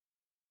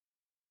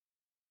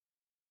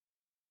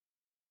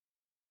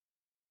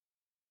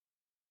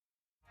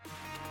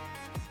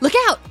Look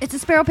out! It's a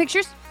Sparrow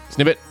Pictures.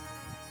 Snipit.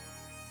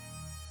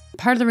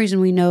 Part of the reason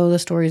we know the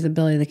stories of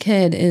Billy the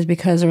Kid is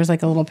because there was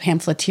like a little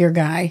pamphleteer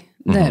guy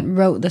that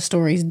wrote the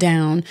stories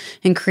down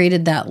and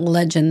created that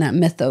legend, that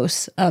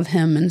mythos of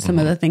him and some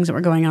of the things that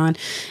were going on.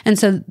 And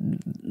so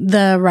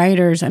the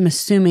writers, I'm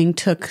assuming,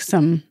 took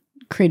some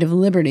creative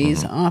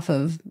liberties off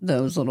of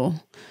those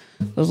little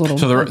So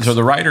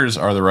the writers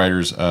are the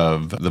writers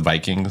of the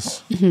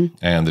Vikings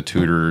and the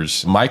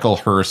Tudors. Michael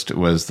Hurst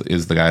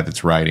is the guy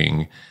that's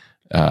writing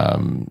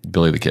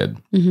Billy the Kid.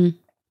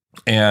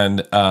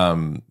 And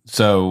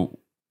so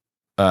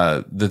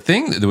the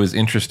thing that was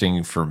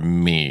interesting for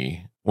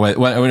me, it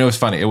was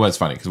funny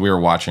because we were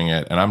watching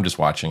it and I'm just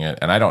watching it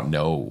and I don't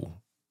know,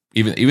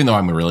 even though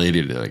I'm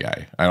related to the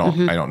guy, I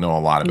don't know a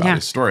lot about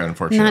his story,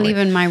 unfortunately. Not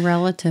even my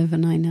relative,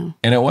 and I know.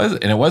 And it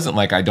wasn't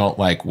like I don't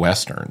like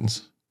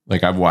Westerns.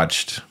 Like I've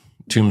watched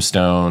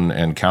Tombstone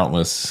and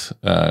countless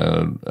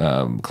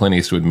Clint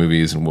Eastwood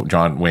movies and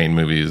John Wayne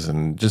movies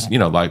and just,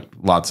 like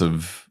lots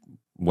of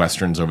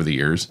Westerns over the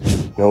years.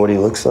 Know what he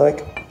looks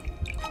like?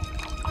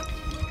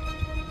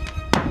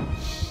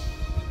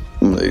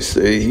 They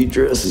say he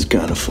dresses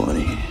kind of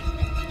funny.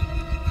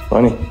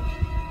 Funny.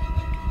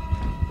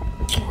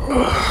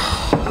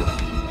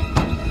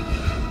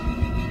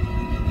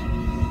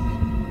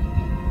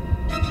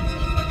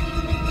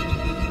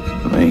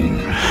 I mean,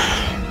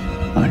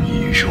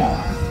 unusual.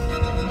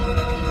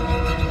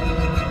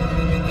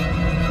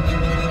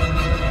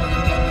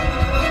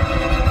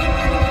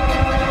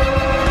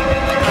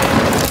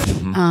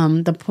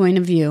 The point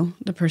of view,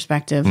 the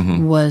perspective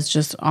was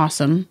just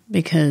awesome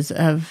because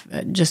of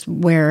just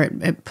where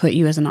it put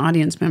you as an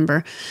audience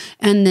member.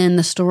 And then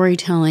the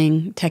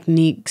storytelling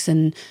techniques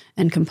and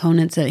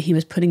components that he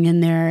was putting in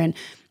there.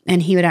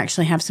 And he would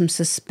actually have some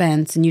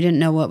suspense and you didn't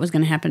know what was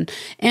going to happen.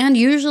 And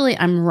usually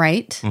I'm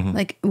right,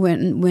 like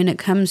when it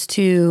comes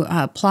to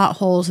plot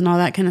holes and all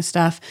that kind of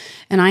stuff.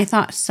 And I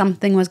thought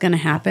something was going to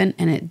happen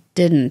and it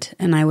didn't.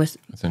 And I was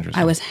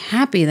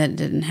happy that it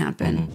didn't happen.